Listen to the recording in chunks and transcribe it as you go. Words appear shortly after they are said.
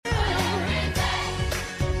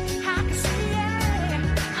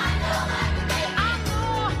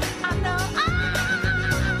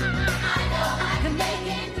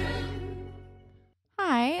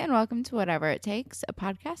welcome to Whatever It Takes, a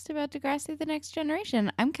podcast about Degrassi The Next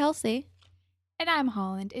Generation. I'm Kelsey. And I'm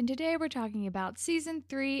Holland, and today we're talking about Season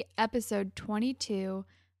 3, Episode 22,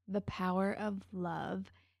 The Power of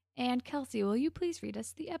Love. And Kelsey, will you please read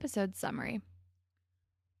us the episode summary?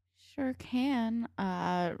 Sure can.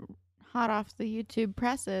 Hot off the YouTube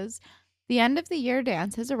presses. The end of the year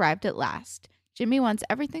dance has arrived at last. Jimmy wants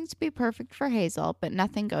everything to be perfect for Hazel, but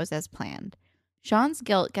nothing goes as planned. Sean's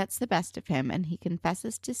guilt gets the best of him, and he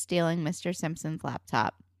confesses to stealing Mr. Simpson's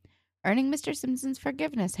laptop. Earning Mr. Simpson's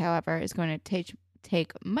forgiveness, however, is going to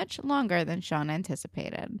take much longer than Sean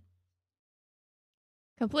anticipated.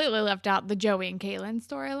 Completely left out the Joey and Caitlin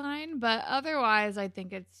storyline, but otherwise I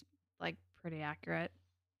think it's pretty accurate.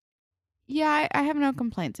 Yeah, I have no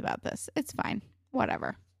complaints about this. It's fine.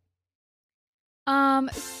 Whatever.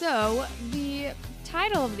 So the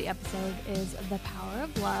title of the episode is The Power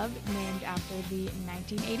of Love, named after the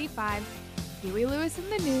 1985 Huey Lewis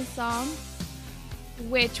and the News song,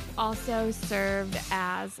 which also served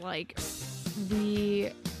as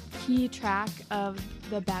the key track of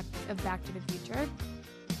Back to the Future.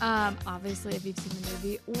 Obviously, if you've seen the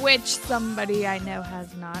movie, which somebody I know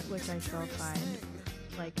has not, which I still find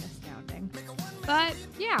astounding. But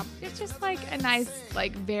yeah, it's just a nice,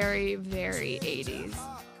 very, very 80s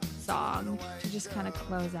song to just kind of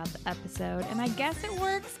close out the episode. And I guess it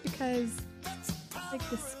works because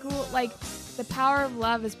the school, the power of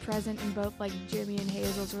love is present in both Jimmy and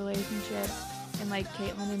Hazel's relationship and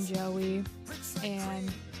Caitlin and Joey.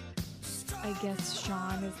 And I guess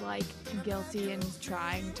Sean is guilty and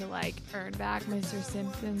trying to earn back Mr.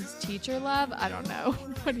 Simpson's teacher love. I don't know.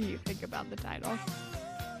 What do you think about the title?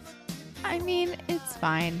 I mean, it's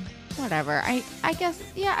fine. Whatever. I guess,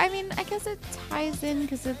 yeah, I guess it ties in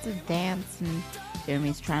because it's a dance and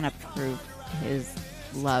Jimmy's trying to prove his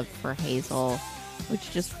love for Hazel,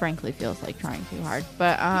 which just frankly feels like trying too hard.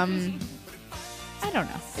 But, I don't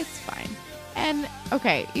know. It's fine. And,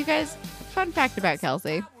 okay, you guys, fun fact about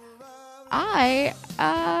Kelsey. I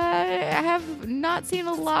have not seen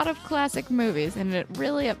a lot of classic movies, and it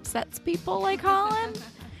really upsets people like Holland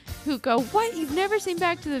who go, what, you've never seen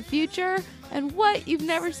Back to the Future? And what, you've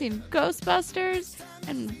never seen Ghostbusters?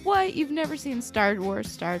 And what, you've never seen Star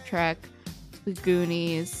Wars, Star Trek, The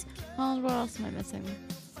Goonies? Holland, what else am I missing?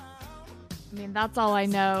 I mean, that's all I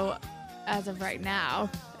know as of right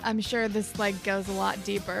now. I'm sure this goes a lot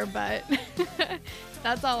deeper, but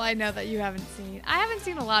that's all I know that you haven't seen. I haven't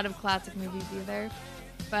seen a lot of classic movies either,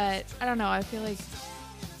 but I don't know. I feel there's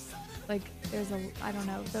I don't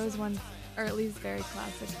know, those ones are at least very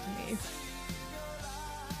classic to me.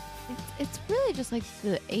 It's really just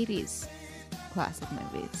the 80s classic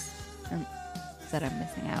movies that I'm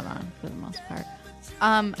missing out on for the most part.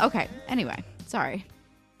 Okay, anyway, sorry.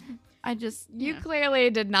 You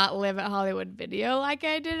clearly did not live at Hollywood Video like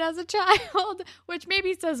I did as a child, which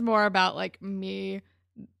maybe says more about me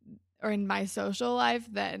or in my social life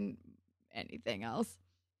than anything else.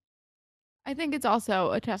 I think it's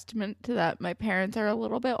also a testament to that my parents are a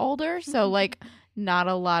little bit older, so not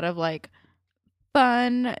a lot of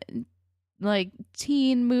fun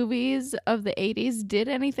teen movies of the 80s did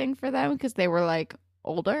anything for them because they were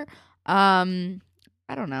older. I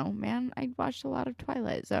don't know, man. I watched a lot of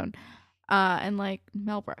Twilight Zone and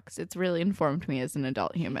Mel Brooks. It's really informed me as an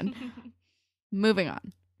adult human. Moving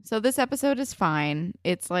on. So this episode is fine.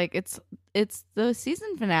 It's it's the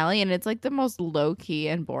season finale, and it's the most low key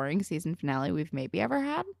and boring season finale we've maybe ever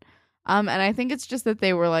had. And I think it's just that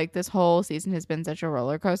they were this whole season has been such a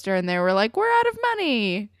roller coaster, and they were we're out of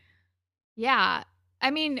money. Yeah. I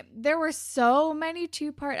mean, there were so many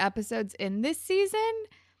 2-part episodes in this season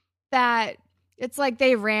that it's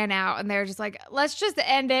they ran out and they're just let's just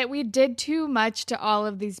end it. We did too much to all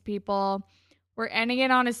of these people. We're ending it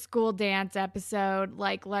on a school dance episode.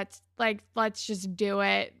 Let's just do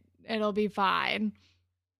it. It'll be fine.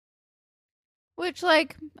 Which,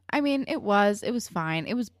 it was fine.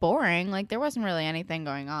 It was boring. There wasn't really anything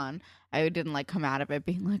going on. I didn't, come out of it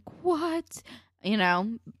being what?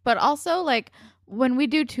 But also, when we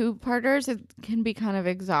do 2-parters, it can be kind of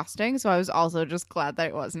exhausting. So I was also just glad that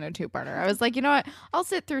it wasn't a 2-parter. I was you know what? I'll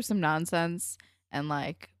sit through some nonsense and,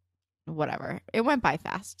 whatever. It went by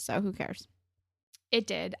fast, so who cares? It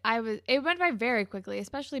did. It went by very quickly,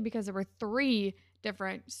 especially because there were 3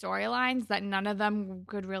 different storylines that none of them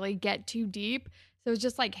could really get too deep. So it was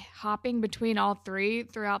just hopping between all 3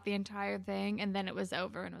 throughout the entire thing, and then it was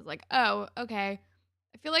over, and I was oh, okay.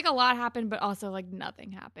 I feel a lot happened, but also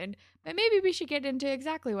nothing happened. But maybe we should get into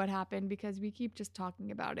exactly what happened because we keep just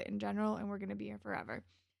talking about it in general, and we're going to be here forever.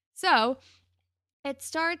 So it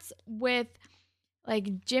starts with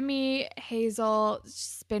Jimmy, Hazel,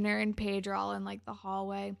 Spinner, and Paige are all in the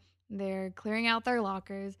hallway. They're clearing out their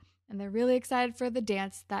lockers and they're really excited for the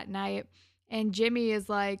dance that night. And Jimmy is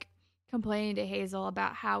like complaining to Hazel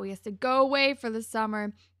about how he has to go away for the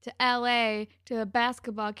summer to LA to a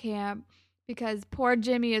basketball camp because poor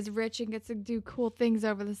Jimmy is rich and gets to do cool things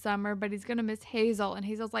over the summer, but he's going to miss Hazel. And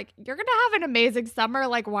Hazel's like, "You're going to have an amazing summer.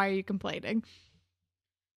 Like, why are you complaining?"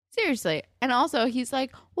 Seriously. And also, he's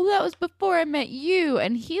like, well, that was before I met you.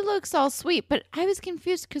 And he looks all sweet. But I was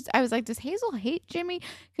confused because I was like, does Hazel hate Jimmy?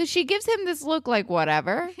 Because she gives him this look like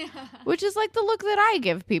whatever, which is like the look that I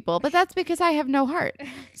give people. But that's because I have no heart.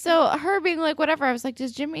 So her being like, whatever, I was like,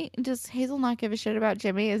 does Hazel not give a shit about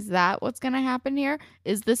Jimmy? Is that what's going to happen here?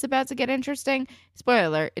 Is this about to get interesting? Spoiler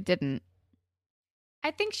alert, it didn't.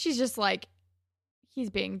 I think she's just like, he's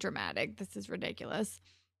being dramatic. This is ridiculous.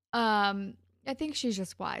 I think she's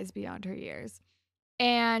just wise beyond her years.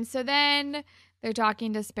 And so then they're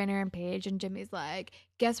talking to Spinner and Paige, and Jimmy's like,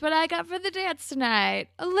 guess what I got for the dance tonight?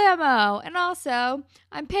 A limo. And also,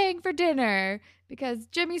 I'm paying for dinner because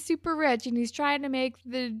Jimmy's super rich and he's trying to make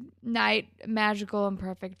the night magical and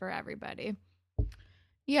perfect for everybody.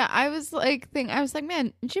 Yeah, I was like,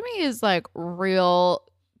 man, Jimmy is like real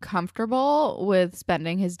comfortable with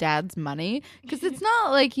spending his dad's money because it's not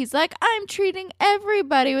like he's like, I'm treating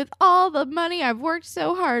everybody with all the money I've worked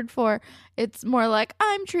so hard for. It's more like,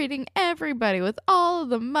 I'm treating everybody with all of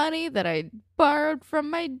the money that I borrowed from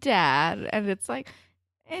my dad. And it's like,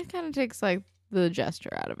 it kind of takes like the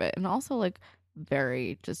gesture out of it. And also like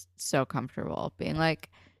very just so comfortable being like,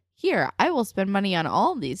 here, I will spend money on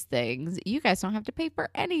all these things. You guys don't have to pay for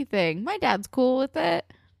anything. My dad's cool with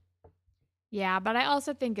it. Yeah, but I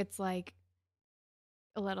also think it's like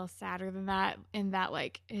a little sadder than that, in that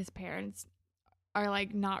like his parents are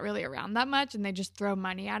like not really around that much and they just throw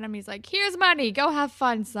money at him. He's like, here's money, go have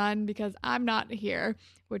fun, son, because I'm not here,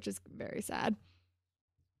 which is very sad.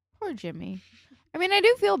 Poor Jimmy. I mean, I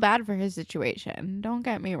do feel bad for his situation. Don't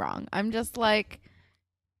get me wrong. I'm just like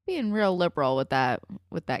being real liberal with that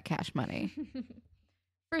cash money.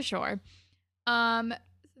 For sure. Then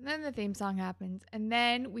the theme song happens, and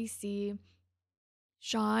then we see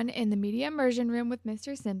Sean in the media immersion room with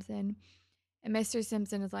Mr. Simpson. And Mr.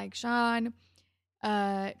 Simpson is like, Sean,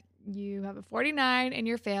 you have a 49 and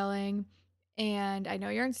you're failing. And I know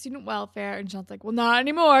you're in student welfare. And Sean's like, well, not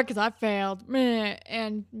anymore because I failed. Meh.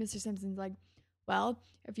 And Mr. Simpson's like, well,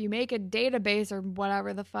 if you make a database or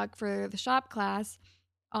whatever the fuck for the shop class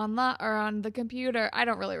online or on the computer, I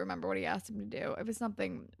don't really remember what he asked him to do. It was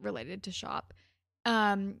something related to shop.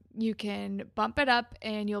 You can bump it up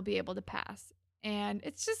and you'll be able to pass. And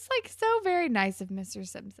it's just like so very nice of Mr.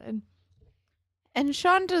 Simpson. And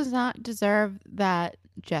Sean does not deserve that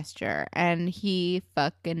gesture, and he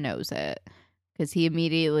fucking knows it because he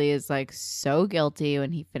immediately is like so guilty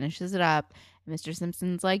when he finishes it up. Mr.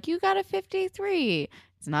 Simpson's like, you got a 53.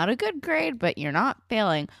 It's not a good grade, but you're not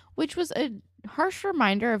failing, which was a harsh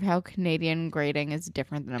reminder of how Canadian grading is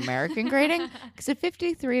different than American grading, because a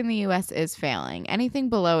 53 in the US is failing. Anything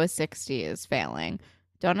below a 60 is failing.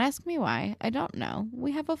 Don't ask me why. I don't know.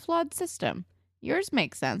 We have a flawed system. Yours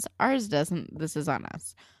makes sense. Ours doesn't. This is on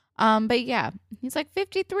us. But yeah, he's like,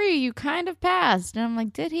 53, you kind of passed. And I'm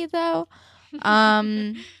like, did he though?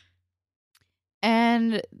 And,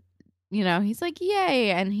 you know, he's like,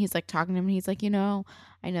 yay. And he's like talking to him. And he's like, you know,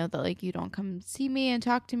 I know that like you don't come see me and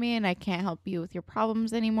talk to me and I can't help you with your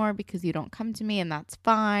problems anymore because you don't come to me, and that's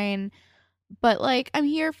fine. But like, I'm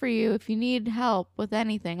here for you if you need help with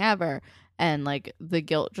anything ever. And like the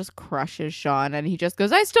guilt just crushes Sean and he just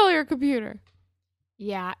goes, I stole your computer.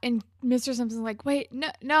 Yeah, and Mr. Simpson's like, wait,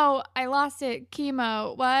 no, I lost it.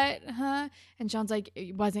 Chemo. What? Huh? And Sean's like,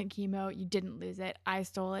 it wasn't chemo. You didn't lose it. I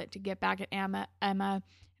stole it to get back at Emma, and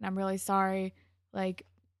I'm really sorry. Like,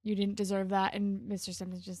 you didn't deserve that. And Mr.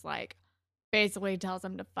 Simpson's just like, basically tells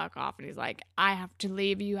him to fuck off. And he's like, I have to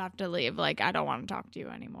leave. You have to leave. Like, I don't want to talk to you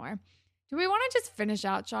anymore. Do we want to just finish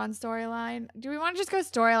out Sean's storyline? Do we want to just go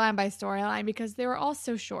storyline by storyline? Because they were all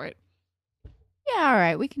so short. Yeah, all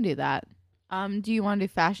right. We can do that. Do you want to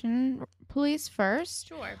do fashion police first?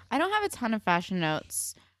 Sure. I don't have a ton of fashion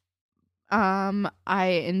notes.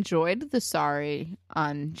 I enjoyed the sari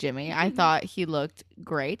on Jimmy. I thought he looked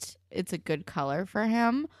great. It's a good color for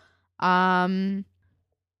him. I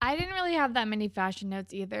didn't really have that many fashion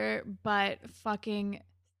notes either, but fucking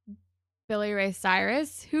Billy Ray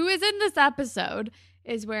Cyrus, who is in this episode,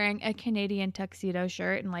 is wearing a Canadian tuxedo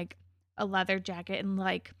shirt and like a leather jacket and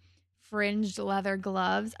like fringed leather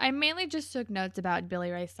gloves. I mainly just took notes about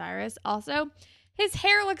Billy Ray Cyrus. Also, his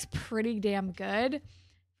hair looks pretty damn good,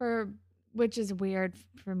 which is weird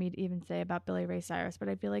for me to even say about Billy Ray Cyrus, but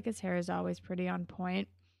I feel like his hair is always pretty on point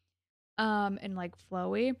and like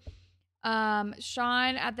flowy.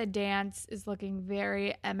 Sean at the dance is looking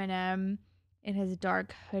very Eminem in his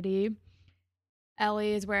dark hoodie.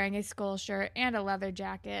 Ellie is wearing a skull shirt and a leather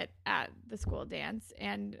jacket at the school dance.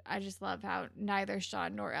 And I just love how neither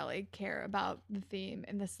Sean nor Ellie care about the theme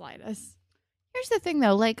in the slightest. Here's the thing,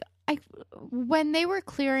 though. Like, when they were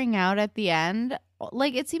clearing out at the end,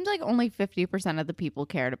 like, it seemed like only 50% of the people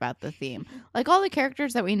cared about the theme. Like, all the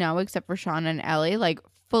characters that we know, except for Sean and Ellie, like,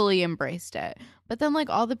 fully embraced it. But then,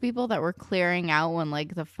 like, all the people that were clearing out when,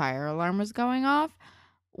 like, the fire alarm was going off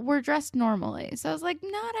were dressed normally. So I was like,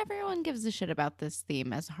 not everyone gives a shit about this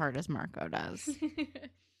theme as hard as Marco does.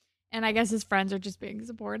 And I guess his friends are just being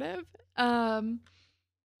supportive.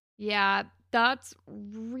 Yeah, those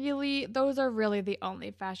are really the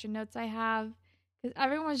only fashion notes I have. Because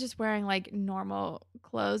everyone was just wearing like normal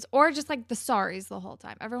clothes or just like the saris the whole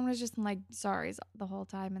time. Everyone was just in like saris the whole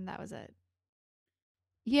time and that was it.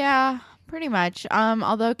 Yeah, pretty much.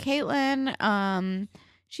 Although Caitlin,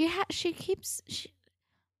 she keeps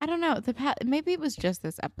I don't know, maybe it was just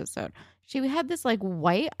this episode. She had this like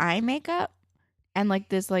white eye makeup and like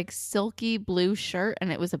this like silky blue shirt,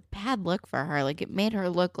 and it was a bad look for her. Like, it made her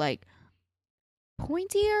look like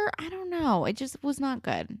pointier. I don't know. It just was not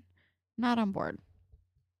good. Not on board.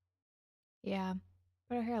 Yeah,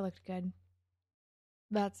 but her hair looked good.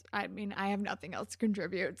 I have nothing else to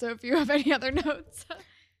contribute. So if you have any other notes.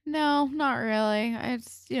 No, not really.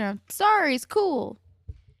 It's, sorry, it's cool.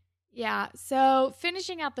 Yeah, so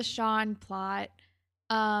finishing out the Sean plot,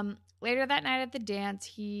 later that night at the dance,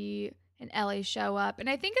 he and Ellie show up. And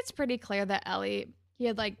I think it's pretty clear that he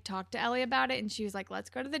had like talked to Ellie about it and she was like, let's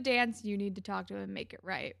go to the dance. You need to talk to him and make it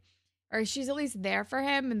right. Or she's at least there for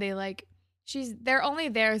him and they're only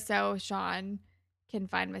there so Sean can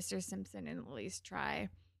find Mr. Simpson and at least try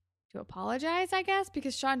to apologize, I guess,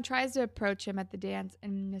 because Sean tries to approach him at the dance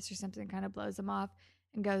and Mr. Simpson kind of blows him off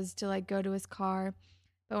and goes to like go to his car.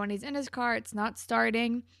 But when he's in his car, it's not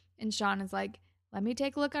starting. And Sean is like, let me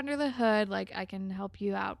take a look under the hood. Like, I can help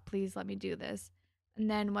you out. Please let me do this. And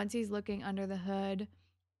then once he's looking under the hood,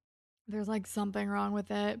 there's like something wrong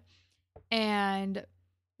with it. And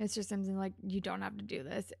Mr. Simpson's like, you don't have to do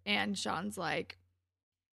this. And Sean's like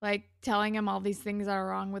telling him all these things that are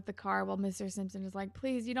wrong with the car. While Mr. Simpson is like,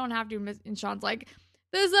 please, you don't have to. And Sean's like,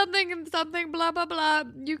 there's something and something, blah, blah, blah.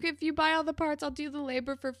 If you buy all the parts, I'll do the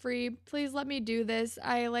labor for free. Please let me do this.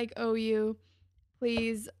 I owe you.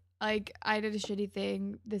 Please, I did a shitty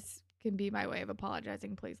thing. This can be my way of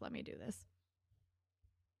apologizing. Please let me do this.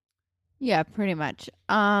 Yeah, pretty much.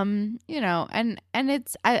 And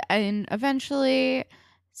eventually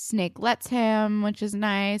Snake lets him, which is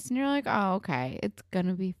nice. And you're like, oh, okay, it's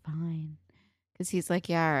gonna be fine. Because he's like,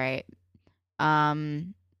 yeah, all right.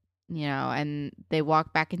 And they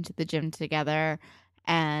walk back into the gym together,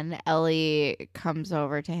 and Ellie comes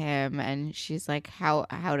over to him and she's like,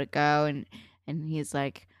 how'd it go? And he's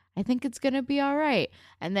like, I think it's gonna be all right.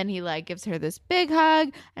 And then he like gives her this big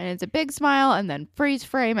hug and it's a big smile, and then freeze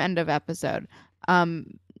frame, end of episode.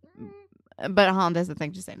 But Holland has a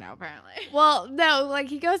thing to say now, apparently. Well, no, like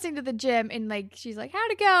he goes into the gym and like she's like,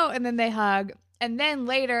 how'd it go? And then they hug. And then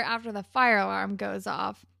later, after the fire alarm goes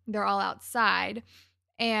off, they're all outside.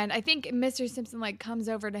 And I think Mr. Simpson like comes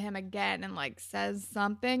over to him again and like says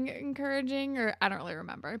something encouraging, or I don't really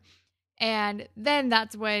remember. And then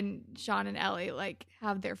that's when Sean and Ellie like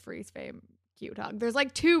have their freeze frame cute hug. There's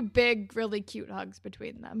like two big, really cute hugs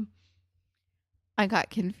between them. I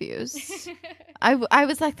got confused. I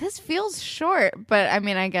was like, this feels short, but I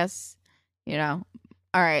mean, I guess, all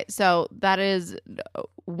right. So that is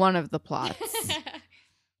one of the plots.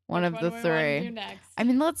 One of the three. I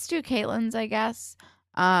mean, let's do Caitlin's, I guess.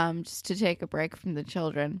 Just to take a break from the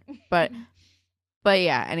children. But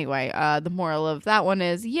yeah, anyway, the moral of that one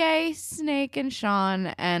is yay, Snake and Sean,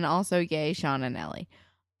 and also yay, Sean and Ellie.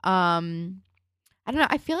 I don't know.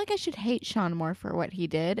 I feel like I should hate Sean more for what he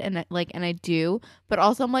did, and I do, but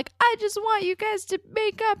also I'm like, I just want you guys to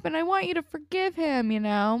make up, and I want you to forgive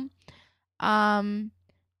him, But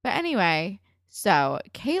anyway, so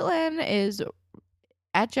Caitlin is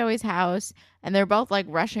at Joey's house, and they're both like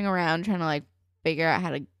rushing around trying to like figure out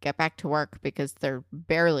how to get back to work because they're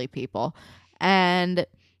barely people, and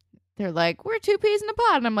they're like, we're two peas in a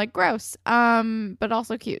pod, and I'm like, gross, but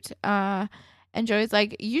also cute. And Joey's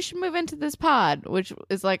like, you should move into this pod, which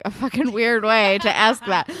is like a fucking weird way to ask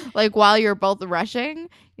that. Like, while you're both rushing,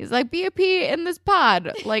 he's like, be a pea in this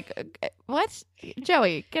pod. Like, what?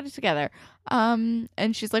 Joey, get it together. And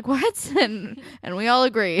she's like, what? And we all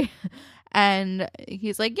agree. And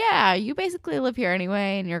he's like, yeah, you basically live here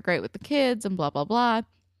anyway, and you're great with the kids and blah, blah, blah.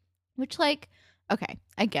 Which, like, okay,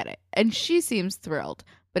 I get it. And she seems thrilled.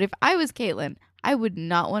 But if I was Caitlin, I would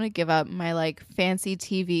not want to give up my like fancy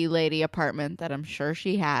TV lady apartment that I'm sure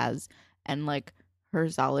she has and like her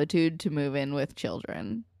solitude to move in with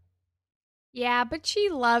children. Yeah, but she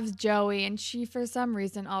loves Joey, and she, for some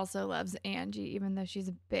reason, also loves Angie, even though she's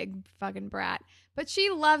a big fucking brat. But she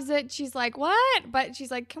loves it. She's like, what? But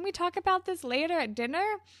she's like, can we talk about this later at dinner?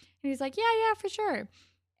 And he's like, yeah, for sure.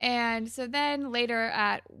 And so then later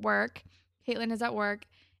at work, Caitlin is at work,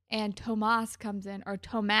 and Tomas comes in, or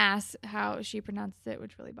Tomas, how she pronounces it,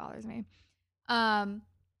 which really bothers me, comes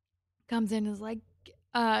in and is like,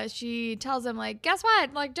 she tells him, like, guess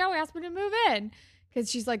what? Like, Joey asked me to move in. Because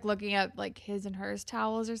she's like looking at like his and hers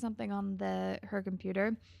towels or something on her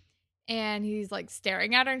computer. And he's like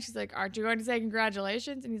staring at her and she's like, aren't you going to say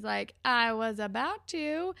congratulations? And he's like, I was about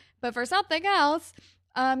to, but for something else.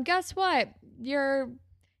 Guess what? Your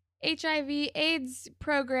HIV AIDS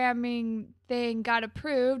programming thing got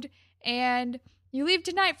approved and you leave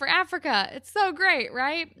tonight for Africa. It's so great,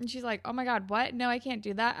 right? And she's like, oh my God, what? No, I can't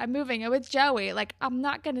do that. I'm moving with Joey. Like, I'm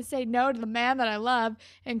not going to say no to the man that I love.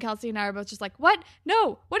 And Kelsey and I are both just like, what?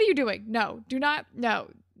 No, what are you doing? No, do not. No.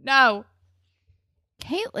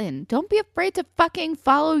 Caitlin, don't be afraid to fucking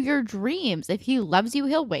follow your dreams. If he loves you,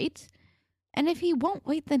 he'll wait. And if he won't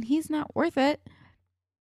wait, then he's not worth it.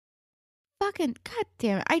 Fucking God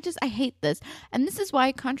damn it. I hate this. And this is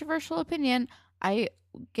why, controversial opinion, I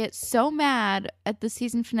get so mad at the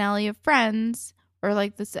season finale of Friends, or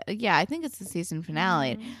like this. Yeah, I think it's the season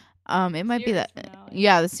finale. It might be that.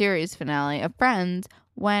 Yeah, the series finale of Friends,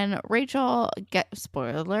 when Rachel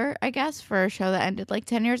spoiler, I guess, for a show that ended like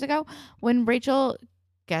 10 years ago, when Rachel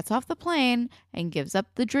gets off the plane and gives up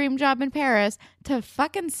the dream job in Paris to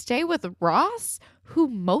fucking stay with Ross, who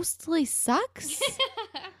mostly sucks.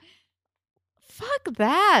 Fuck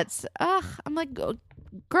that. Ugh, I'm like,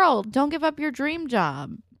 girl, don't give up your dream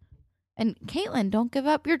job. And Caitlin, don't give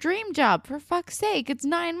up your dream job. For fuck's sake, it's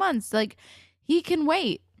 9 months. Like, he can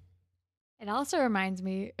wait. It also reminds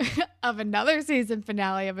me of another season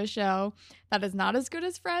finale of a show that is not as good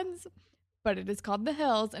as Friends, but it is called The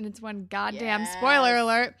Hills, and it's when, goddamn, spoiler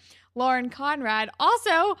alert, Lauren Conrad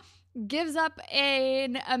also gives up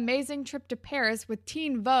an amazing trip to Paris with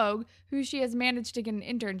Teen Vogue, who she has managed to get an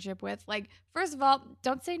internship with. Like, first of all,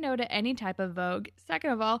 don't say no to any type of Vogue.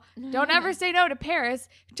 Second of all, don't ever say no to Paris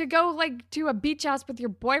to go, like, to a beach house with your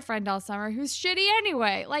boyfriend all summer who's shitty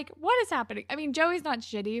anyway. Like, what is happening? I mean, Joey's not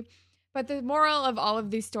shitty, but the moral of all of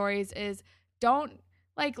these stories is don't,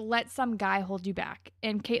 like, let some guy hold you back.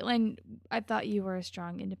 And Caitlin, I thought you were a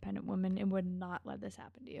strong, independent woman and would not let this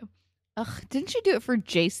happen to you. Ugh, didn't you do it for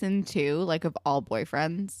Jason too? Like, of all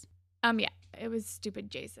boyfriends? Yeah, it was stupid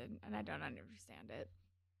Jason, and I don't understand it.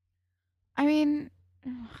 I mean,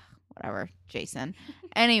 whatever, Jason.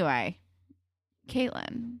 Anyway,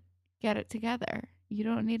 Caitlin, get it together. You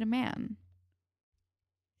don't need a man.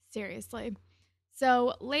 Seriously.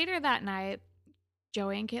 So later that night,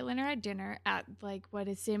 Joey and Caitlin are at dinner at like what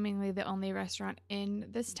is seemingly the only restaurant in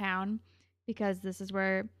this town, because this is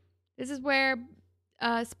where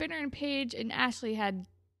Spinner and Paige and Ashley had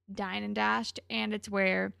dine and dashed, and it's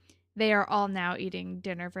where they are all now eating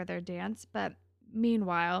dinner for their dance. But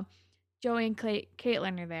meanwhile, Joey and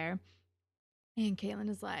Caitlin are there, and Caitlin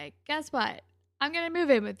is like, guess what? I'm going to move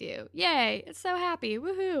in with you. Yay. It's so happy.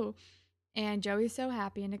 Woohoo. And Joey's so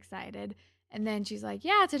happy and excited. And then she's like,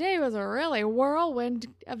 yeah, today was a really whirlwind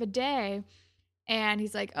of a day. And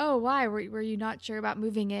he's like, oh, why? Were you not sure about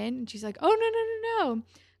moving in? And she's like, oh, no.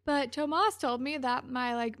 But Tomas told me that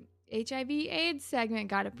my like HIV AIDS segment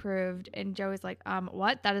got approved. And Joey's like,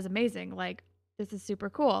 what? That is amazing. Like, this is super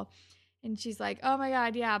cool. And she's like, oh my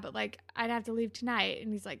God, yeah, but like I'd have to leave tonight.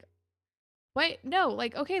 And he's like, wait, no,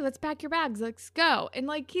 like, okay, let's pack your bags. Let's go. And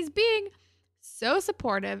like, he's being so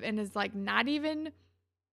supportive and is like not even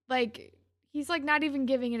like, he's like not even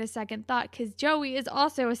giving it a second thought, because Joey is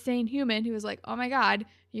also a sane human who is like, oh my God,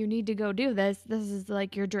 you need to go do this. This is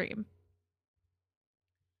like your dream.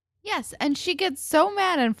 Yes, and she gets so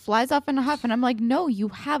mad and flies off in a huff, and I'm like, no, you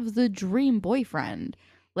have the dream boyfriend.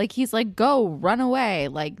 Like, he's like, go, run away.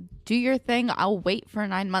 Like, do your thing. I'll wait for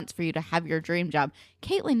 9 months for you to have your dream job.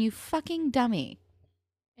 Caitlin, you fucking dummy.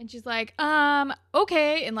 And she's like,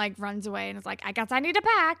 okay, and like runs away and is like, I guess I need to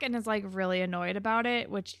pack, and is like really annoyed about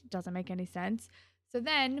it, which doesn't make any sense. So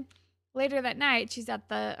then later that night, she's at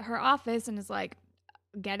her office and is like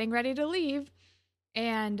getting ready to leave,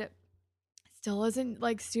 and still isn't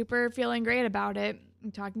like super feeling great about it.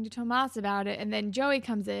 I'm talking to Tomas about it, and then Joey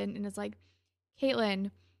comes in and is like,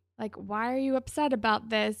 Caitlin, like, why are you upset about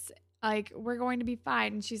this? Like, we're going to be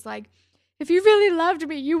fine. And she's like, if you really loved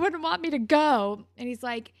me, you wouldn't want me to go. And he's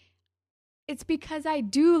like, it's because I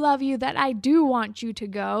do love you that I do want you to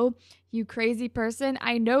go, you crazy person.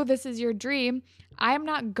 I know this is your dream. I am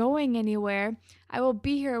not going anywhere. I will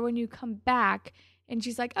be here when you come back. And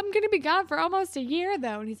she's like, I'm going to be gone for almost a year,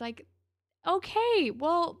 though. And he's like, okay,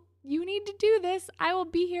 well, you need to do this. I will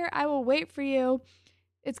be here. I will wait for you.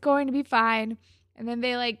 It's going to be fine. And then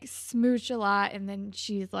they like smooch a lot. And then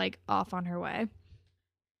she's like off on her way.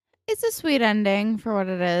 It's a sweet ending for what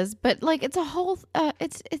it is, but like it's a whole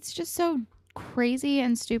it's just so crazy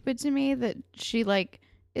and stupid to me that she like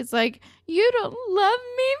it's like, you don't love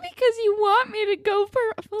me because you want me to go for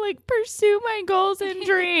like pursue my goals and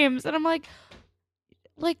dreams. And I'm like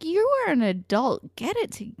you are an adult, get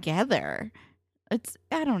it together.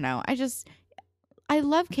 I don't know, I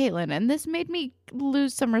love Caitlin, and this made me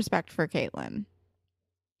lose some respect for Caitlin.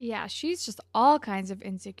 Yeah, she's just all kinds of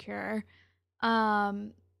insecure.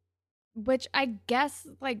 Which I guess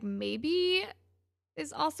like maybe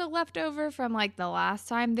is also left over from like the last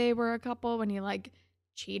time they were a couple, when he like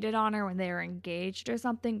cheated on her when they were engaged or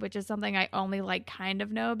something, which is something I only like kind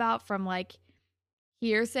of know about from like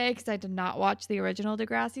hearsay because I did not watch the original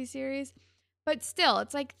Degrassi series. But still,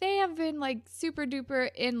 it's like they have been like super duper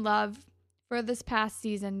in love for this past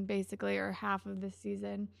season, basically, or half of this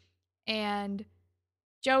season. And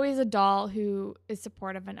Joey's a doll who is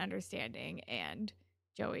supportive and understanding, and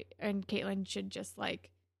Joey and Caitlin should just like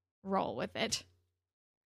roll with it.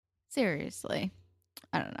 Seriously.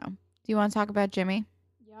 I don't know. Do you want to talk about Jimmy?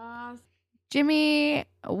 Yes. Jimmy,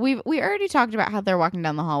 we already talked about how they're walking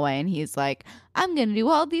down the hallway and he's like, I'm going to do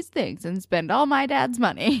all these things and spend all my dad's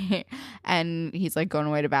money. And he's like going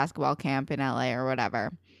away to basketball camp in LA or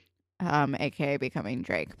whatever. AKA becoming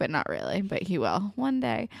Drake, but not really, but he will one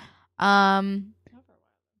day.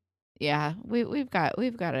 Yeah, we've got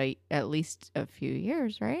at least a few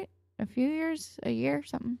years, right? A year,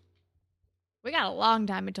 something. We got a long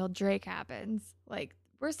time until Drake happens. Like,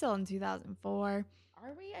 we're still in 2004.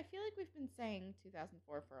 Are we? I feel like we've been saying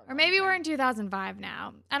 2004 for a long Or maybe time. we're in 2005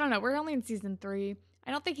 now. I don't know. We're only in season 3. I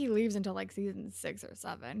don't think he leaves until like season 6 or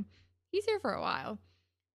 7. He's here for a while.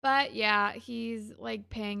 But yeah, he's like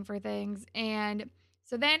paying for things. And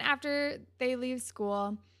so then after they leave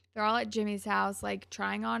school, they're all at Jimmy's house, like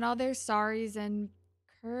trying on all their saris, and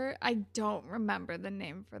Kurt, I don't remember the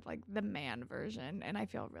name for like the man version, and I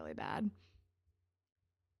feel really bad.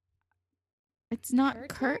 It's not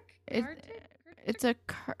Kurt. It's a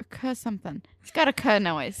K something. It's got a K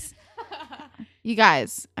noise. You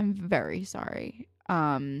guys, I'm very sorry.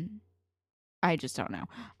 I just don't know.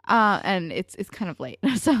 And it's kind of late,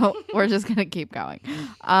 so we're just gonna keep going.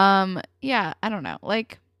 Yeah, I don't know.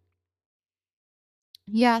 Like,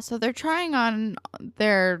 yeah, so they're trying on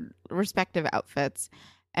their respective outfits,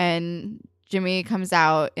 and Jimmy comes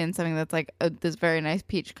out in something that's like this very nice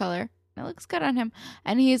peach color. It looks good on him.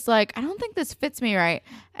 And he's like, I don't think this fits me right.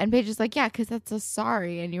 And Paige is like, yeah, because that's a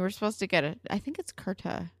sari, and you were supposed to get I think it's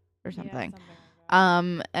Kurta or something. Yeah,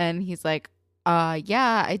 something like that. And he's like,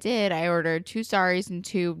 yeah, I did. I ordered 2 saris and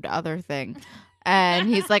 2 other things. And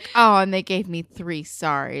he's like, oh, and they gave me 3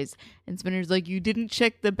 saris. And Spinner's like, you didn't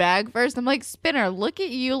check the bag first? I'm like, Spinner, look at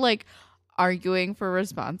you, like, arguing for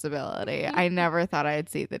responsibility. I never thought I'd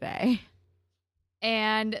see the day.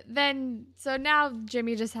 And then, so now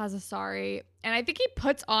Jimmy just has a sari. And I think he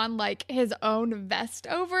puts on, like, his own vest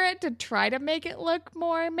over it to try to make it look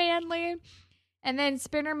more manly. And then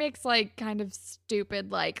Spinner makes, like, kind of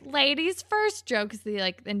stupid, like, ladies first jokes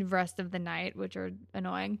in the rest of the night, which are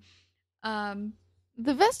annoying.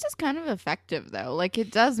 The vest is kind of effective, though. Like,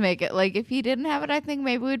 it does make it, like, if he didn't have it, I think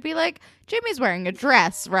maybe we'd be like, Jimmy's wearing a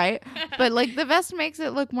dress, right? But, like, the vest makes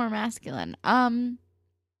it look more masculine.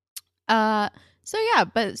 So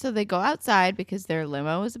yeah, so they go outside because their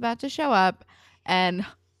limo is about to show up, and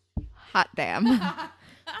hot damn.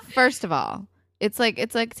 First of all, it's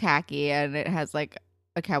like tacky, and it has like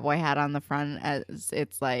a cowboy hat on the front as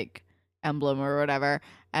its like emblem or whatever,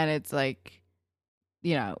 and it's like,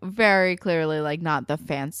 you know, very clearly like not the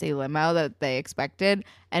fancy limo that they expected.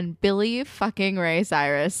 And Billy fucking Ray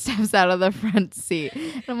Cyrus steps out of the front seat.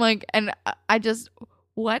 And I'm like, and I just,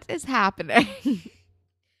 what is happening?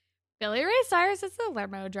 Billy Ray Cyrus is the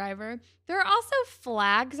limo driver. There are also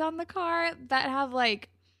flags on the car that have like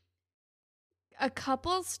a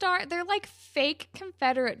couple they're like fake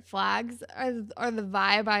Confederate flags are the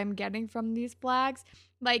vibe I'm getting from these flags.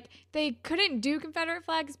 Like, they couldn't do Confederate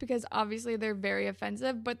flags because obviously they're very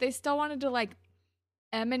offensive, but they still wanted to like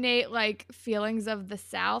emanate like feelings of the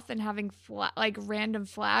South and having like random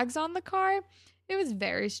flags on the car. It was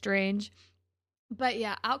very strange. But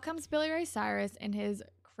yeah, out comes Billy Ray Cyrus in his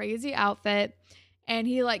crazy outfit, and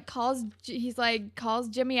he calls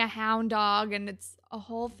Jimmy a hound dog, and it's a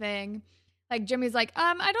whole thing. like Jimmy's like,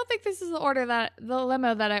 I don't think this is the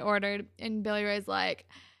limo that I ordered. And Billy Ray's like,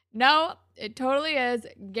 no, it totally is.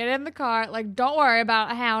 Get in the car. Like, don't worry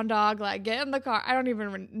about a hound dog. Like, get in the car. I don't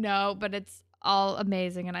even know, but it's all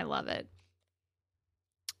amazing and I love it.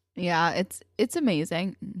 Yeah, it's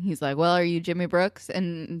amazing. He's like, well, are you Jimmy Brooks?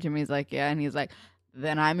 And Jimmy's like, yeah. And he's like,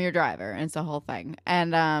 then I'm your driver. And it's a whole thing.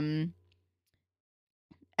 And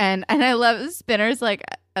I love Spinner's like,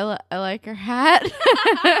 I like her hat.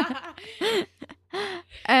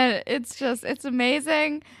 And it's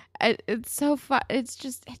amazing. It's so fun. It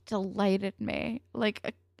delighted me.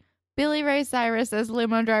 Like Billy Ray Cyrus as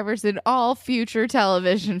limo drivers in all future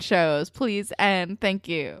television shows, please and thank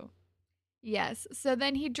you. Yes. So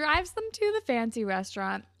then he drives them to the fancy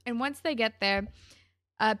restaurant. And once they get there,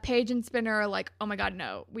 Paige and Spinner are like, oh my God,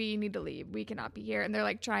 no, we need to leave. We cannot be here. And they're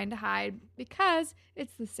like trying to hide because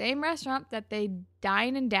it's the same restaurant that they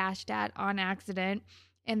dine and dashed at on accident.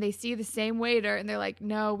 And they see the same waiter and they're like,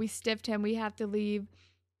 no, we stiffed him. We have to leave.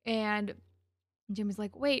 And Jimmy's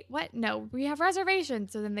like, wait, what? No, we have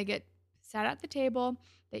reservations. So then they get sat at the table.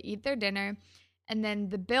 They eat their dinner. And then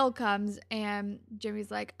the bill comes and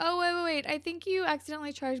Jimmy's like, oh, wait. I think you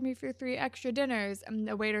accidentally charged me for 3 extra dinners. And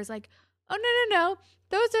the waiter's like, oh, no.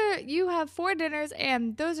 You have 4 dinners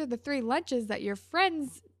and those are the 3 lunches that your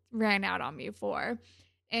friends ran out on me for.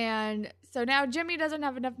 And so now Jimmy doesn't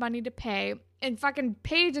have enough money to pay and fucking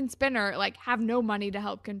Paige and Spinner like have no money to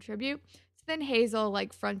help contribute. So then Hazel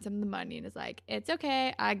like fronts him the money and is like, it's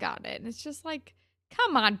okay, I got it. And it's just like,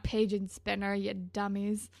 come on, Paige and Spinner, you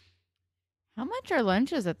dummies. How much are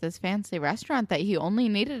lunches at this fancy restaurant that he only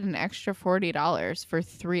needed an extra $40 for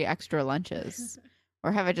 3 extra lunches?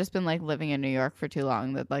 Or have I just been like living in New York for too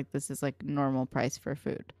long that like this is like normal price for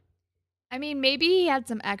food? I mean, maybe he had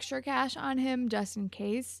some extra cash on him just in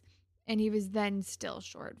case, and he was then still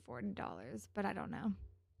short $40, but I don't know.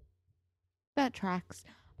 That tracks.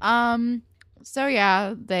 So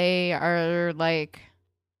yeah, they're like,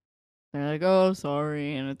 oh,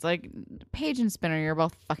 sorry. And it's like, Paige and Spinner, you're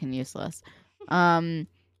both fucking useless. And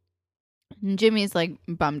Jimmy's like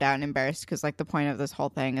bummed out and embarrassed because like the point of this whole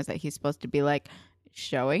thing is that he's supposed to be like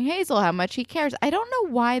showing Hazel how much he cares. I don't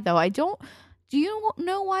know why though. Do you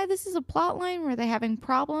know why this is a plot line? Were they having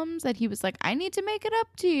problems that he was like, I need to make it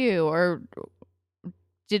up to you? Or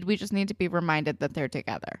did we just need to be reminded that they're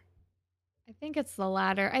together? I think it's the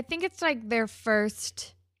latter. I think it's like their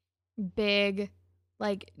first big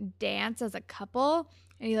like dance as a couple.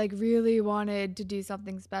 And he like really wanted to do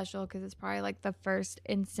something special because it's probably like the first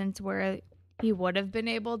instance where he would have been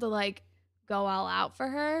able to like go all out for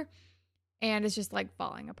her. And it's just like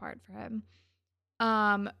falling apart for him.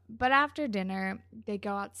 But after dinner, they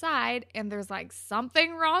go outside and there's like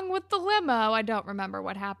something wrong with the limo. I don't remember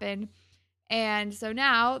what happened. And so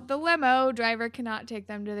now the limo driver cannot take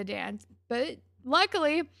them to the dance. But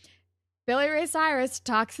luckily, Billy Ray Cyrus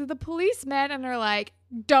talks to the policemen and they're like,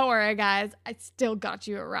 don't worry, guys, I still got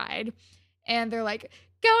you a ride. And they're like,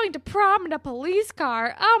 going to prom in a police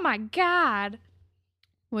car? Oh my God.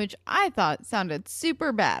 Which I thought sounded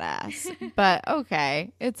super badass. But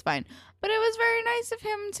okay, it's fine. But it was very nice of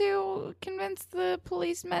him to convince the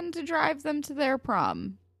policemen to drive them to their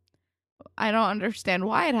prom. I don't understand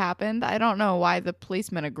why it happened. I don't know why the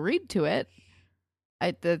policemen agreed to it.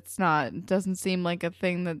 Doesn't seem like a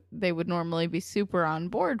thing that they would normally be super on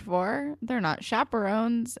board for. They're not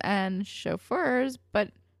chaperones and chauffeurs,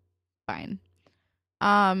 but fine.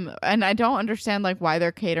 And I don't understand like why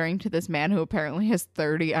they're catering to this man who apparently has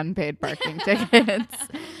 30 unpaid parking tickets.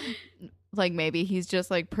 Like maybe he's just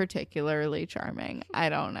like particularly charming. I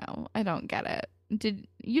don't know. I don't get it. Did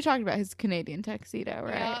you talked about his Canadian tuxedo,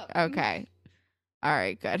 right? Yeah. Okay. All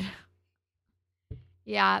right, good.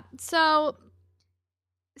 Yeah. So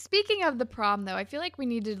speaking of the prom though, I feel like we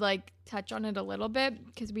need to like touch on it a little bit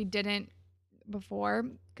because we didn't before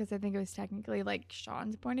because I think it was technically like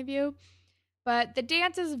Sean's point of view. But the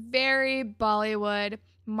dance is very Bollywood.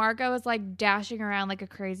 Marco is like dashing around like a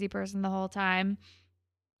crazy person the whole time.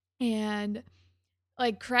 And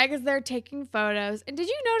like Craig is there taking photos. And did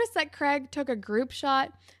you notice that Craig took a group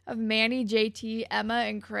shot of Manny, JT, Emma,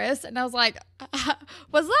 and Chris? And I was like,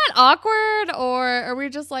 was that awkward? Or are we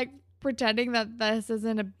just like pretending that this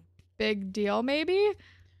isn't a big deal maybe?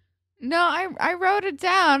 No, I wrote it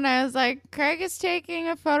down. I was like, Craig is taking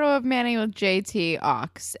a photo of Manny with JT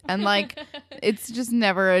Ox. And like, it's just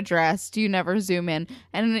never addressed. You never zoom in.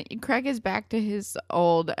 And Craig is back to his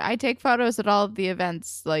old, I take photos at all of the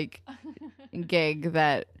events, like, gig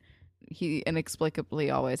that he inexplicably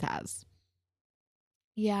always has.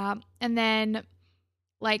 Yeah. And then,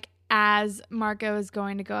 like, as Marco is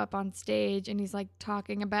going to go up on stage and he's like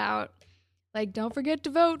talking about Like, don't forget to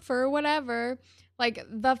vote for whatever. Like,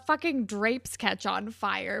 the fucking drapes catch on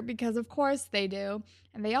fire because, of course, they do.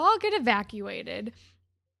 And they all get evacuated.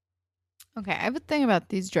 Okay, I have a thing about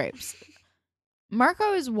these drapes.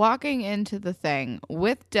 Marco is walking into the thing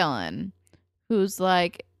with Dylan, who's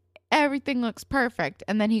like, everything looks perfect.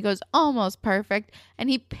 And then he goes, almost perfect. And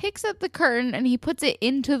he picks up the curtain and he puts it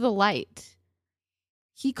into the light.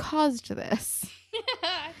 He caused this.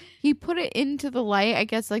 He put it into the light, I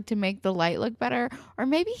guess, like to make the light look better. Or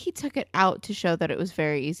maybe he took it out to show that it was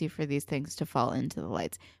very easy for these things to fall into the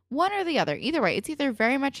lights. One or the other. Either way, it's either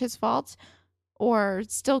very much his fault or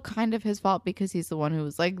still kind of his fault because he's the one who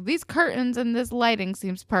was like, these curtains and this lighting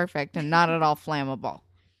seems perfect and not at all flammable.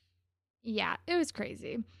 Yeah, it was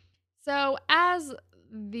crazy. So as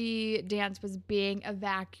the dance was being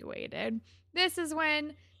evacuated, this is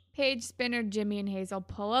when Paige, Spinner, Jimmy, and Hazel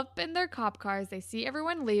pull up in their cop cars. They see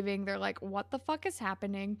everyone leaving. They're like, what the fuck is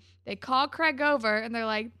happening? They call Craig over and they're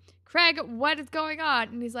like, Craig, what is going on?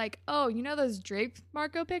 And he's like, oh, you know those drapes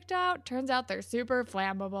Marco picked out? Turns out they're super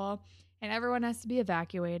flammable and everyone has to be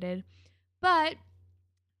evacuated. But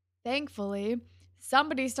thankfully,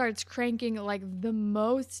 somebody starts cranking like the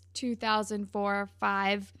most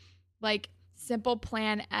 2004-5 like Simple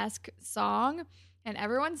Plan-esque song, and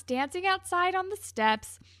everyone's dancing outside on the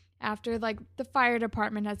steps after like the fire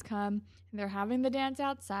department has come and they're having the dance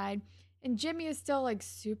outside. And Jimmy is still like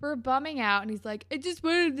super bumming out and he's like, I just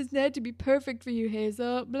wanted this night to be perfect for you,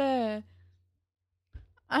 Hazel. Blah.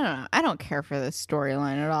 I don't know. I don't care for this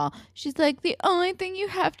storyline at all. She's like, the only thing you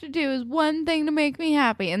have to do is one thing to make me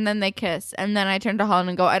happy. And then they kiss. And then I turn to Holland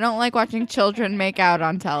and go, I don't like watching children make out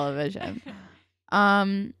on television.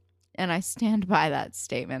 And I stand by that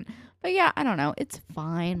statement. But yeah, I don't know. It's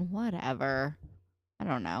fine. Whatever. I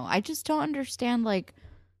don't know. I just don't understand, like,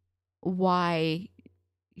 why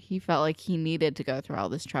he felt like he needed to go through all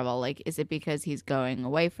this trouble. Like, is it because he's going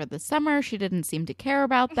away for the summer? She didn't seem to care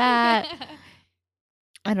about that.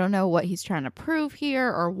 I don't know what he's trying to prove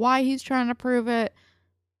here or why he's trying to prove it.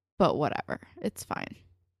 But whatever. It's fine.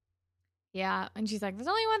 Yeah. And she's like, there's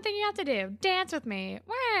only one thing you have to do. Dance with me.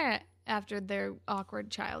 Wah! After their awkward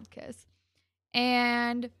child kiss.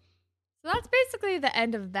 And so that's basically the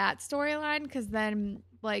end of that storyline, because then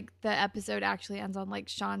like the episode actually ends on like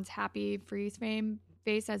Sean's happy freeze frame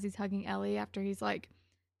face as he's hugging Ellie after he's like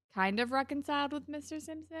kind of reconciled with Mr.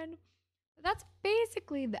 Simpson. So that's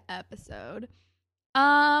basically the episode.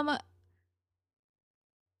 Who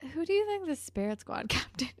do you think the Spirit Squad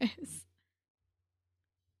captain is?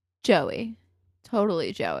 Joey.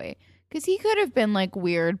 Totally Joey. Because he could have been like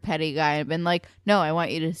weird petty guy and been like, no, I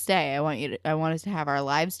want you to stay. I want us to have our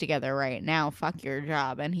lives together right now. Fuck your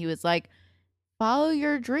job. And he was like, follow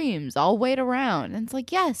your dreams. I'll wait around. And it's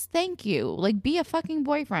like, yes, thank you. Like, be a fucking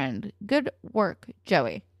boyfriend. Good work,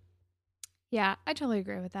 Joey. Yeah, I totally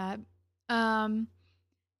agree with that.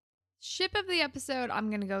 Ship of the episode, I'm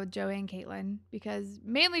going to go with Joey and Caitlin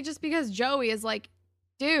mainly just because Joey is like,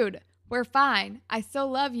 dude, we're fine. I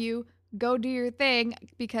still love you. Go do your thing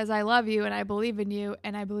because I love you and I believe in you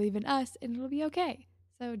and I believe in us and it'll be okay.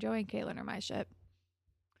 So Joey and Caitlin are my ship.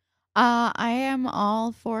 I am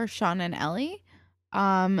all for Sean and Ellie.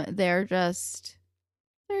 They're just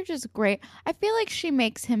great. I feel like she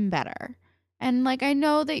makes him better. And like, I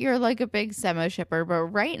know that you're like a big Semo shipper, but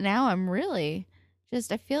right now I'm really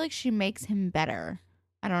I feel like she makes him better.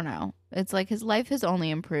 I don't know. It's like his life has only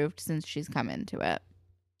improved since she's come into it.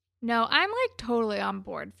 No, I'm like totally on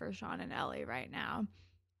board for Sean and Ellie right now.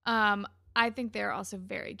 I think they're also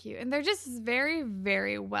very cute and they're just very,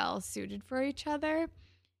 very well suited for each other.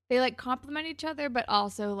 They like complement each other, but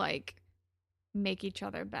also like make each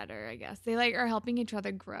other better, I guess. They like are helping each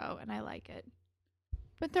other grow and I like it.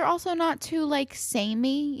 But they're also not too like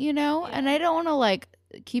samey, you know? Yeah. And I don't want to like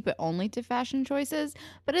keep it only to fashion choices,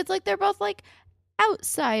 but it's like they're both like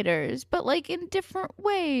outsiders, but like in different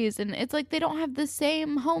ways, and it's like they don't have the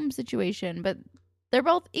same home situation, but they're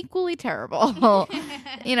both equally terrible.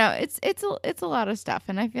 You know, it's a lot of stuff,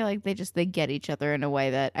 and I feel like they get each other in a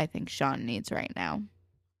way that I think Sean needs right now.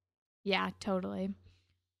 Yeah, totally.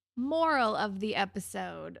 Moral of the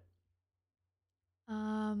episode.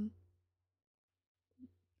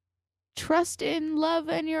 Trust in love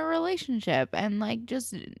and your relationship, and like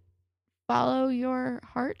just follow your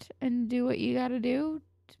heart and do what you got to do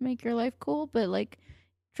to make your life cool. But like,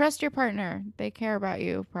 trust your partner. They care about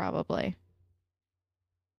you, probably.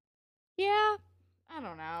 Yeah. I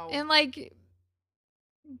don't know. And like,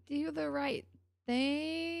 do the right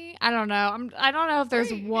thing. I don't know. I don't know if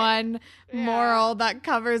there's one moral that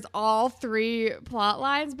covers all three plot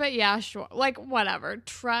lines, but yeah, sure. Like, whatever.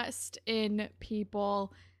 Trust in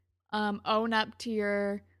people. Own up to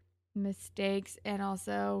your mistakes and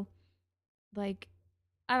also like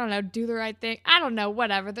I don't know, do the right thing. I don't know,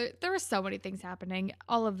 whatever. There were so many things happening.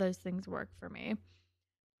 All of those things work for me.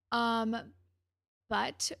 Um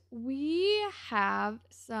but we have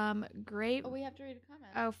some great we have to read a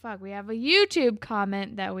comment. Oh fuck, we have a YouTube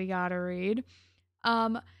comment that we got to read.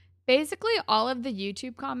 Basically all of the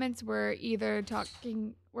YouTube comments were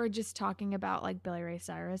just talking about like Billy Ray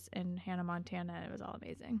Cyrus and Hannah Montana, and it was all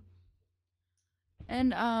amazing.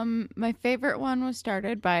 And my favorite one was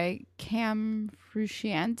started by Cam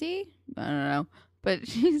Frusciante. I don't know, but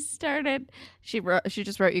she just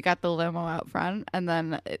wrote "You got the limo out front," and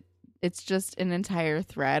then it's just an entire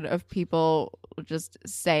thread of people just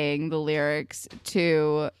saying the lyrics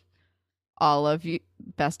to all of you,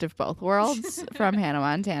 "Best of Both Worlds" from Hannah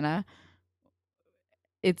Montana.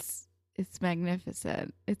 It's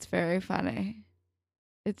magnificent. It's very funny.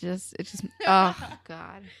 It just oh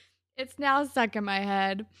god. It's now stuck in my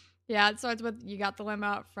head. Yeah, it starts with "You got the limo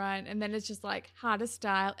out front," and then it's just like hottest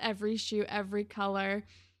style, every shoe, every color.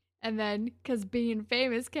 And then, because being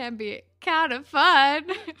famous can be kind of fun.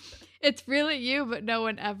 It's really you, but no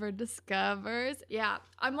one ever discovers. Yeah,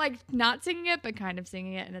 I'm like not singing it, but kind of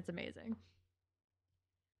singing it, and it's amazing.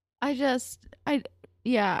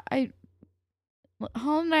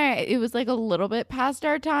 Holland and I, it was like a little bit past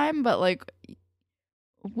our time, but like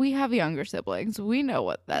we have younger siblings. We know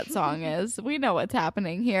what that song is. We know what's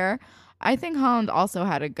happening here. I think Holland also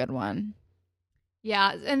had a good one.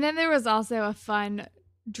 Yeah, and then there was also a fun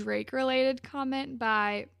Drake-related comment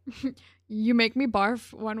by You Make Me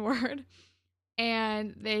Barf, one word.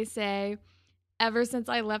 And they say, "Ever since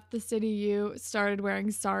I left the city, you started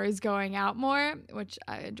wearing Sorry's Going Out more," which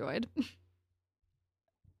I enjoyed.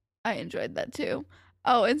 I enjoyed that too.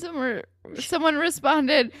 Oh, and someone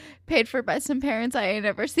responded, "Paid for by some parents I ain't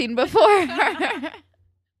ever seen before."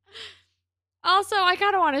 Also, I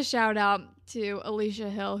kind of want to shout out to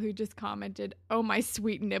Alicia Hill, who just commented, "Oh, my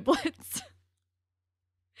sweet niblets."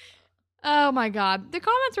 Oh my god. The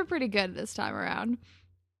comments were pretty good this time around.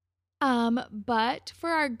 But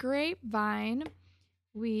for our grapevine,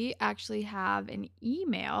 we actually have an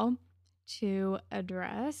email to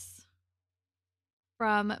address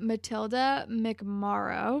from Matilda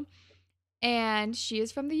McMorrow, and she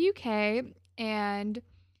is from the UK, and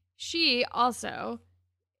she also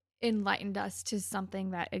enlightened us to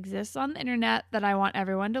something that exists on the internet that I want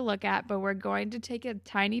everyone to look at, but we're going to take a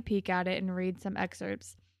tiny peek at it and read some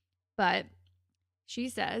excerpts. But she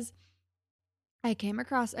says, "I came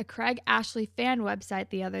across a Craig Ashley fan website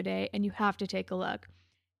the other day, and you have to take a look.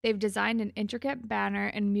 They've designed an intricate banner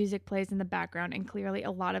and music plays in the background, and clearly a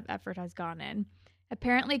lot of effort has gone in.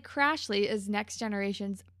 Apparently, Crashly is next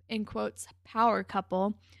generation's, in quotes, power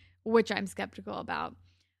couple, which I'm skeptical about.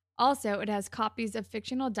 Also, it has copies of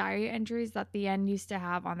fictional diary entries that the End used to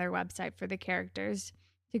have on their website for the characters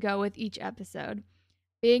to go with each episode.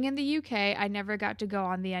 Being in the UK, I never got to go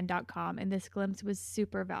on theend.com, and this glimpse was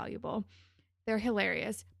super valuable. They're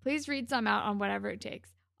hilarious. Please read some out on whatever it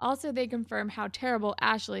takes. Also, they confirm how terrible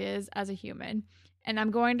Ashley is as a human. And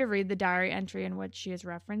I'm going to read the diary entry in which she is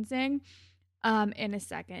referencing in a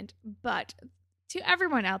second. But to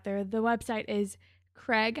everyone out there, the website is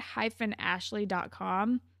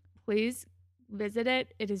craig-ashley.com. Please visit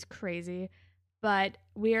it. It is crazy. But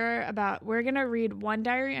we're going to read one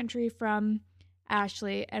diary entry from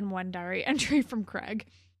Ashley and one diary entry from Craig.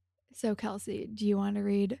 So, Kelsey, do you want to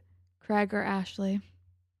read Craig or Ashley?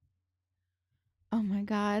 Oh my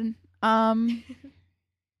god. I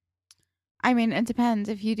mean, it depends.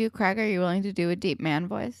 If you do Craig, are you willing to do a deep man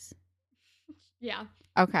voice? Yeah.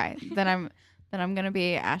 Okay. Then I'm gonna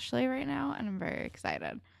be Ashley right now, and I'm very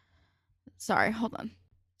excited. Sorry, hold on.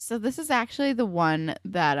 So this is actually the one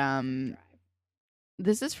that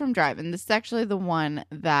this is from Drive, and this is actually the one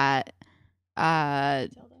that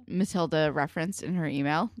Matilda referenced in her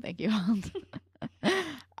email. Thank you.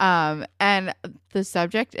 And the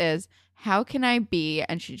subject is, how can I be,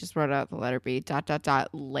 and she just wrote out the letter B, ...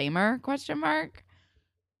 lamer, ?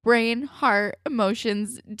 Brain, heart,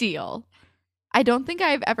 emotions, deal. I don't think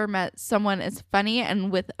I've ever met someone as funny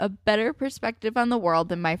and with a better perspective on the world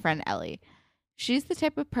than my friend Ellie. She's the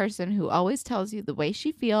type of person who always tells you the way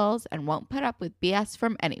she feels and won't put up with BS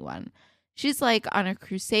from anyone. She's like on a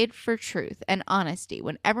crusade for truth and honesty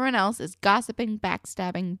when everyone else is gossiping,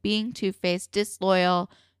 backstabbing, being two-faced, disloyal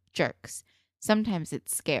jerks. Sometimes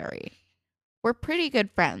it's scary. We're pretty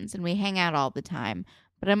good friends and we hang out all the time,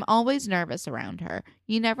 but I'm always nervous around her.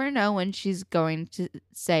 You never know when she's going to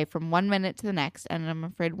say from one minute to the next, and I'm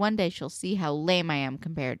afraid one day she'll see how lame I am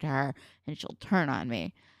compared to her, and she'll turn on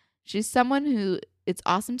me. She's someone who it's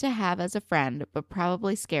awesome to have as a friend, but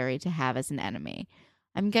probably scary to have as an enemy.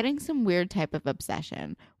 I'm getting some weird type of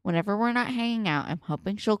obsession. Whenever we're not hanging out, I'm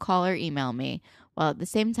hoping she'll call or email me, while at the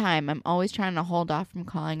same time, I'm always trying to hold off from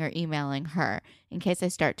calling or emailing her in case I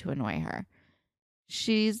start to annoy her.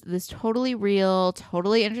 She's this totally real,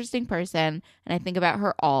 totally interesting person, and I think about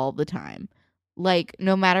her all the time. Like,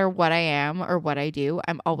 no matter what I am or what I do,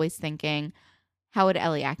 I'm always thinking, how would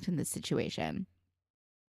Ellie act in this situation?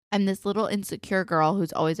 I'm this little insecure girl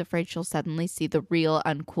who's always afraid she'll suddenly see the real,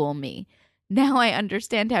 uncool me. Now I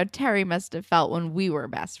understand how Terry must have felt when we were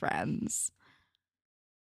best friends.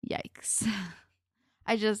 Yikes.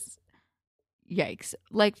 I just, yikes.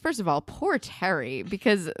 Like, first of all, poor Terry,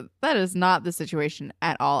 because that is not the situation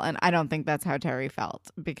at all. And I don't think that's how Terry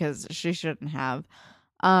felt, because she shouldn't have.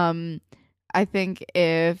 I think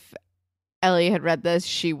if Ellie had read this,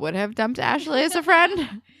 she would have dumped Ashley as a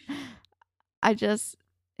friend.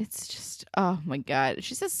 It's just, oh my God.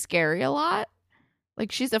 She says scary a lot.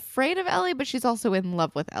 Like, she's afraid of Ellie, but she's also in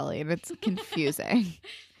love with Ellie, and it's confusing.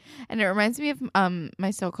 And it reminds me of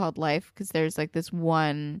My So-Called Life, because there's like this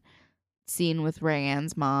one scene with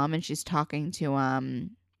Rayanne's mom, and she's talking to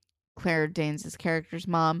Claire Danes' character's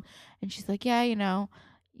mom, and she's like, yeah,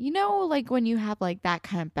 like when you have like that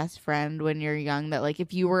kind of best friend when you're young, that like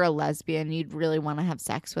if you were a lesbian, you'd really want to have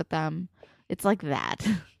sex with them. It's like that.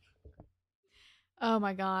 Oh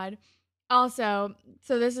my God. Also,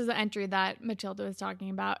 so this is the entry that Matilda was talking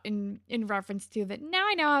about in reference to that. Now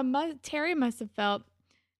I know how Terry must have felt.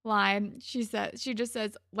 Line. She just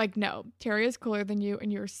says, like, no, Terry is cooler than you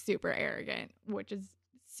and you're super arrogant, which is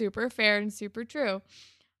super fair and super true.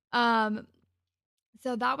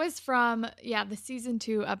 So that was from, the season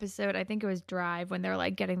 2 episode. I think it was Drive, when they're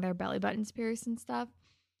like getting their belly buttons pierced and stuff.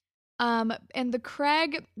 And the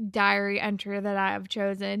Craig diary entry that I have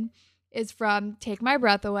chosen is from Take My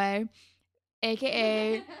Breath Away,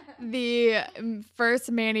 aka the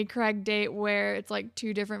first Manny Craig date, where it's like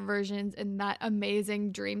 2 different versions, and that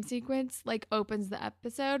amazing dream sequence like opens the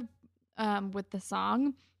episode with the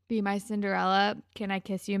song Be My Cinderella, Can I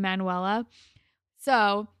Kiss You, Manuela.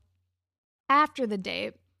 So after the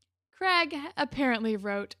date, Craig apparently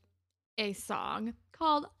wrote a song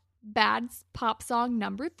called Bad Pop Song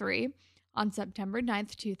Number 3 on September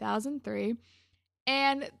 9th, 2003.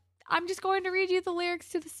 And I'm just going to read you the lyrics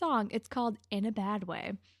to the song. It's called In a Bad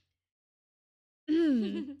Way.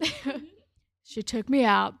 She took me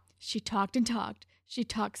out. She talked and talked. She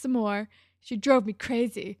talked some more. She drove me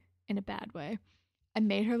crazy in a bad way. I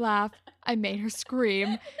made her laugh. I made her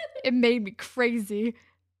scream. It made me crazy.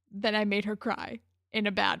 Then I made her cry in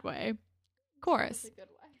a bad way. Chorus. That's a good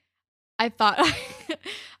one.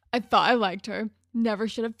 I thought I liked her. Never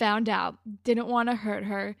should have found out. Didn't want to hurt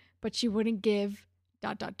her, but she wouldn't give ...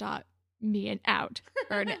 me an out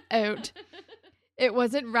or an out. It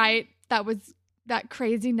wasn't right. That was that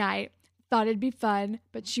crazy night. Thought it'd be fun,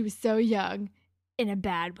 but she was so young in a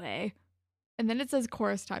bad way. And then it says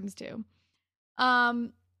chorus times 2.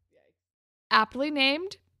 Aptly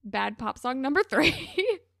named Bad Pop Song Number 3.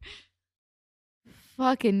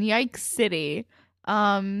 Fucking yikes city.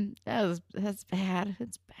 That's bad.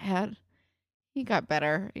 It's bad. He got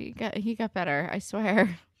better. He got better, I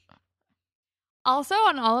swear. Also,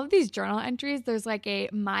 on all of these journal entries, there's like a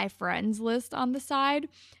My Friends list on the side.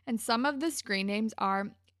 And some of the screen names are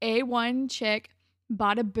A1 Chick,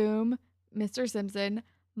 Bada Boom, Mr. Simpson,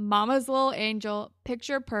 Mama's Little Angel,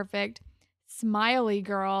 Picture Perfect, Smiley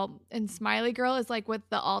Girl. And Smiley Girl is like with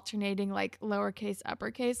the alternating like lowercase,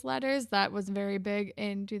 uppercase letters. That was very big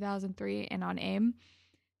in 2003 and on AIM.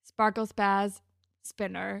 Sparkle Spaz,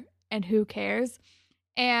 Spinner, and Who Cares?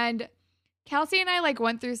 And Kelsey and I like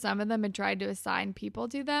went through some of them and tried to assign people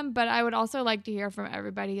to them, but I would also like to hear from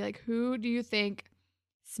everybody, like, who do you think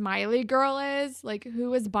Smiley Girl is? Like,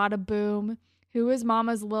 who is Bada Boom? Who is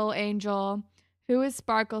Mama's Little Angel? Who is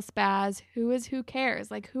Sparkle Spaz? Who is Who Cares?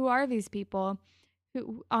 Like, who are these people?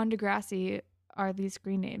 Who on Degrassi are these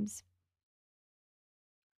screen names?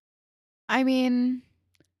 I mean,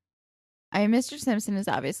 Mr. Simpson is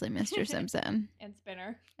obviously Mr. Simpson. And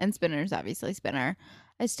Spinner. And Spinner is obviously Spinner.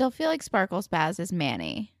 I still feel like Sparkle Spaz is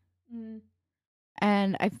Manny. Mm.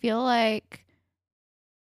 And I feel like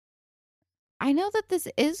I know that this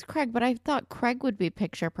is Craig, but I thought Craig would be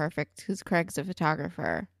Picture Perfect because Craig's a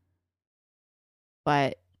photographer.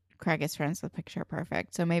 But Craig is friends with Picture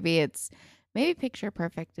Perfect. So maybe Picture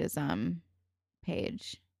Perfect is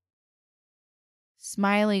Paige.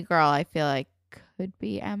 Smiley Girl, I feel like could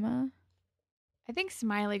be Emma. I think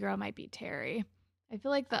Smiley Girl might be Terry. I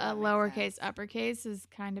feel like the lowercase uppercase is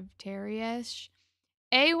kind of Terry-ish.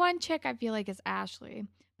 A1 Chick I feel like is Ashley.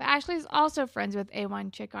 But Ashley's also friends with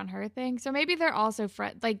A1 Chick on her thing. So maybe they're also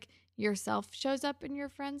friends. Like yourself shows up in your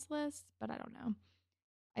friends list. But I don't know.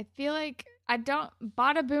 I feel like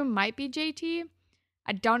Bada Boom might be JT.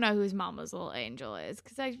 I don't know whose Mama's Little Angel is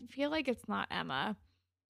because I feel like it's not Emma.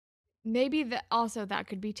 Maybe that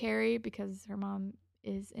could be Terry because her mom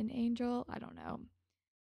is an angel. I don't know.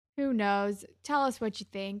 Who knows? Tell us what you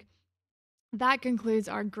think. That concludes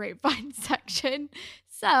our grapevine section.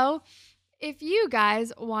 So, if you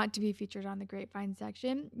guys want to be featured on the grapevine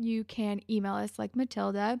section, you can email us like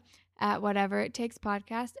Matilda at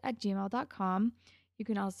whateverittakespodcast@gmail.com. You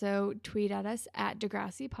can also tweet at us at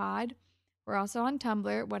Degrassi Pod. We're also on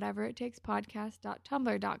Tumblr,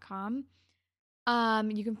 whateverittakespodcast.tumblr.com.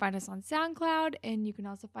 You can find us on SoundCloud, and you can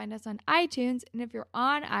also find us on iTunes. And if you're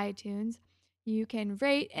on iTunes, you can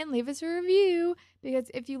rate and leave us a review, because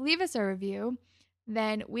if you leave us a review,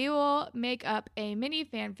 then we will make up a mini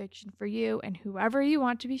fan fiction for you and whoever you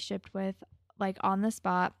want to be shipped with, like on the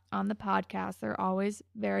spot, on the podcast. They're always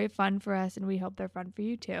very fun for us, and we hope they're fun for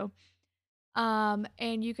you too.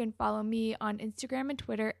 And you can follow me on Instagram and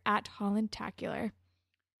Twitter at Hollandtacular.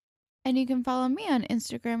 And you can follow me on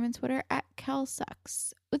Instagram and Twitter at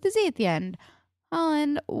KelSucks with a Z at the end.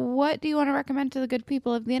 Holland, what do you want to recommend to the good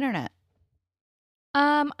people of the internet?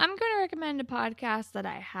 I'm going to recommend a podcast that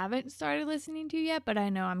I haven't started listening to yet, but I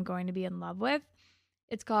know I'm going to be in love with.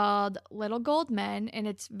 It's called Little Gold Men, and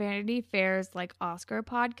it's Vanity Fair's like Oscar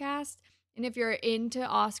podcast. And if you're into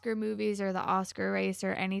Oscar movies or the Oscar race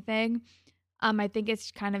or anything, I think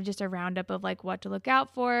it's kind of just a roundup of like what to look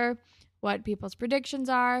out for, what people's predictions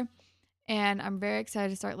are. And I'm very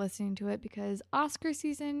excited to start listening to it because Oscar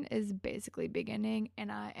season is basically beginning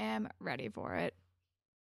and I am ready for it.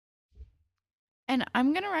 And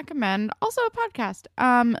I'm going to recommend also a podcast.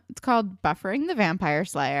 It's called Buffering the Vampire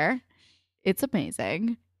Slayer. It's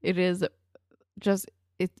amazing. It is just,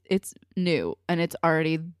 it's new and it's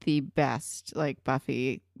already the best like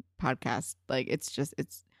Buffy podcast. Like it's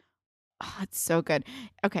so good.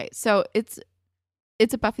 Okay. So it's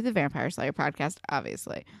a Buffy the Vampire Slayer podcast,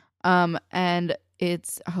 obviously. And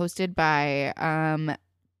it's hosted by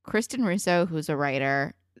Kristen Russo, who's a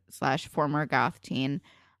writer / former goth teen.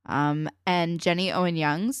 And Jenny Owen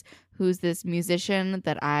Youngs, who's this musician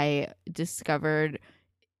that I discovered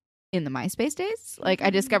in the MySpace days. Like I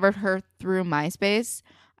discovered her through MySpace.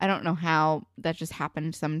 I don't know how, that just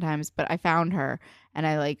happened sometimes, but I found her and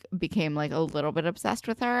I like became like a little bit obsessed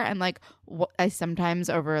with her. And like I sometimes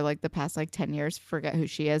over like the past like 10 years forget who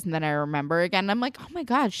she is. And then I remember again. And I'm like, oh my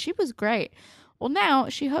God, she was great. Well, now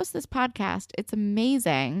she hosts this podcast. It's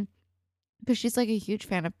amazing because she's like a huge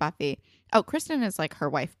fan of Buffy. Oh, Kristen is like her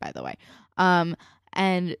wife, by the way.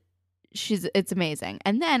 And it's amazing.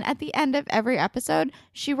 And then at the end of every episode,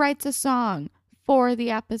 she writes a song for the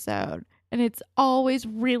episode. And it's always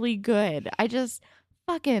really good. I just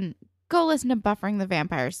fucking go listen to Buffering the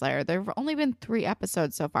Vampire Slayer. There have only been 3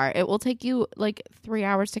 episodes so far. It will take you like 3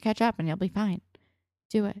 hours to catch up and you'll be fine.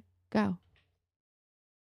 Do it. Go.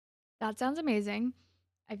 That sounds amazing.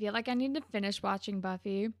 I feel like I need to finish watching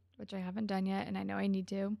Buffy, which I haven't done yet, and I know I need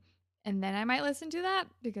to. And then I might listen to that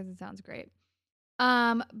because it sounds great.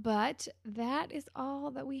 But that is all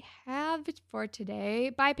that we have for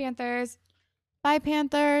today. Bye, Panthers. Bye,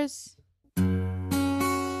 Panthers.